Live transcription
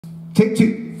Take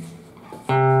two.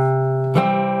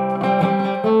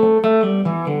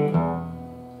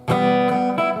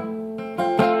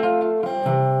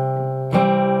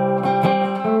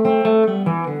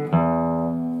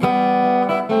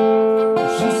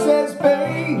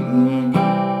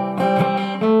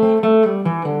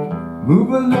 Move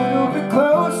a little bit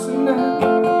closer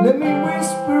now. Let me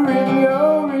whisper in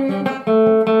your ear.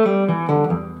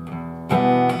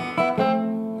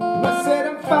 I said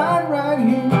I'm fine right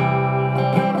here.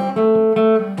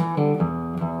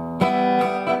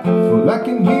 Well, I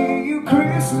can hear you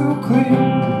crystal clear.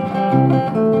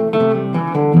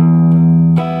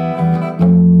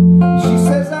 She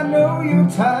says I know you're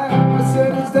tired. I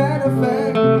said, is that a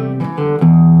fact?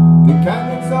 The kind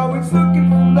that's always looking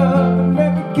for love and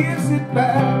never gives it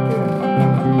back.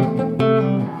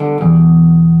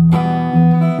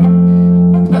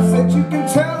 I said you can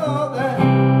tell all that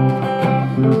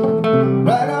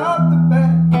right off the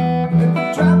bat at the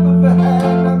drop of a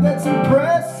hat. Now that's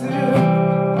impressive.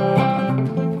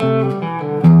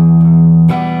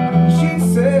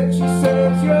 She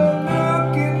says you're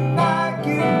looking like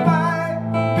you might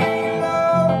be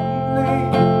lonely.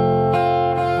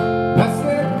 I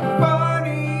said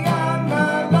funny, I'm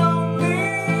not lonely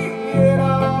at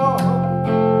all.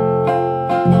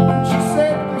 She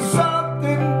said there's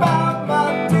something about my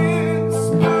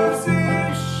disposition.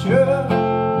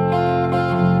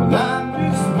 Well, I'm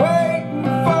just waiting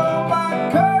for my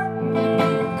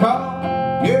curtain call.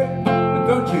 Yeah, but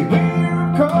don't you hear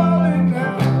him calling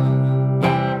now?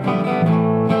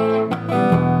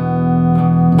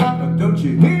 But don't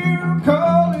you hear him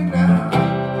calling now?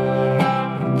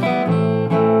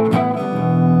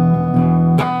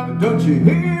 Don't you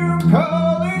hear him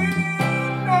calling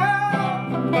now?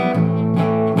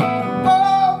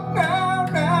 Oh,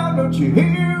 now, don't you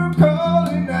hear him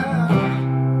calling now?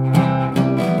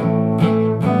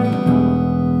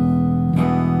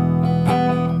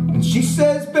 And she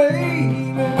says,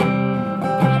 baby,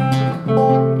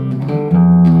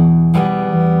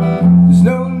 there's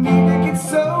no need to get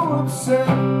so upset. I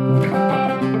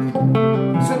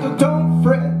said, oh, don't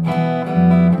fret.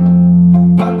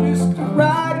 I'm just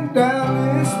riding down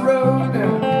this road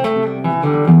now,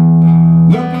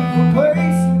 looking for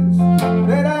places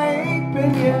that I ain't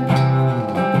been yet,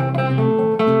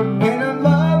 and I'm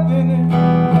loving it.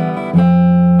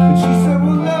 And she said,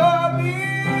 well, love it.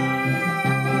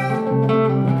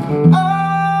 Oh,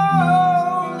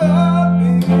 love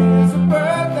is a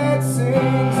bird that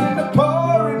sings in the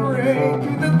pouring rain,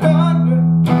 through the thunder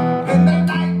and the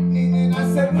lightning. And I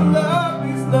said, well, love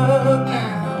is love now.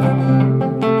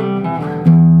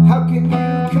 How can you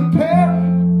compare it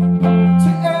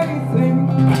to anything?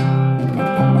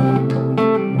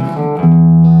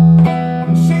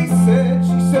 She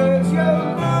says you're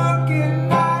looking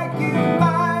like you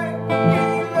might be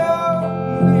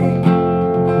lonely.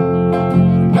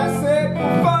 And I said,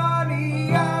 well,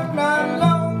 funny, I'm not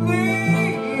lonely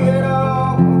at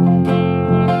all.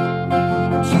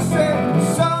 She said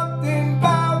something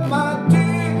about my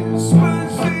disposition.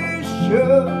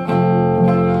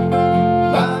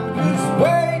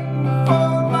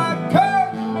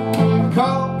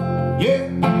 Yeah,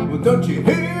 well, don't you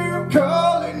hear him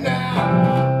calling now?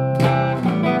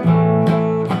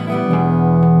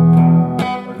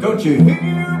 Don't you hear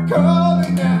him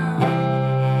calling now?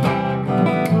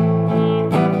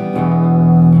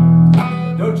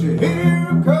 Don't you hear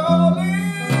him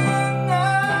calling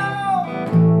now?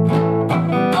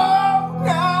 Oh,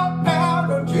 now,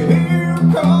 don't you hear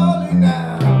him calling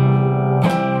now?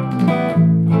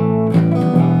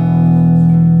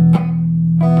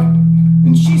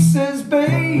 And she says,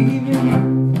 baby,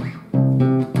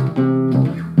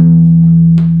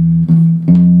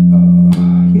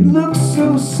 you look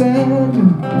so sad.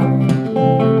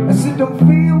 I said, don't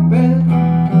feel bad.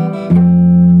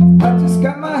 I just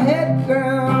got my head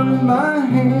down in my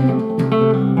hand,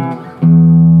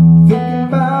 thinking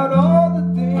about all the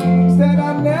things that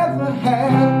I never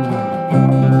had.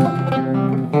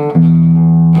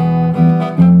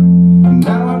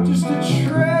 Now I'm just a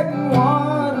treading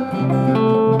water,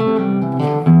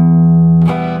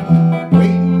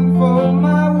 waiting for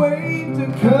my wave to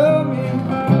come in.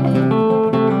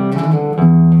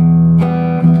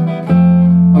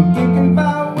 I'm thinking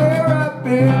about where I've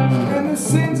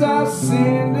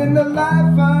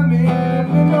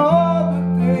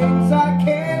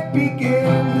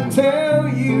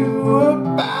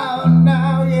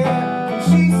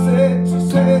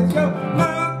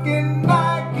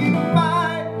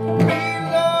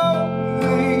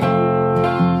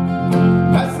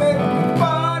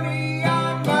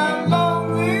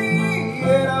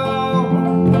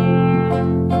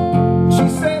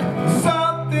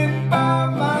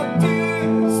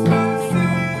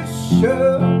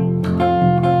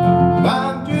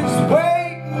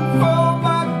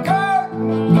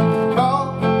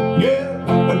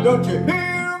Don't you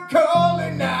hear him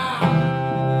calling now?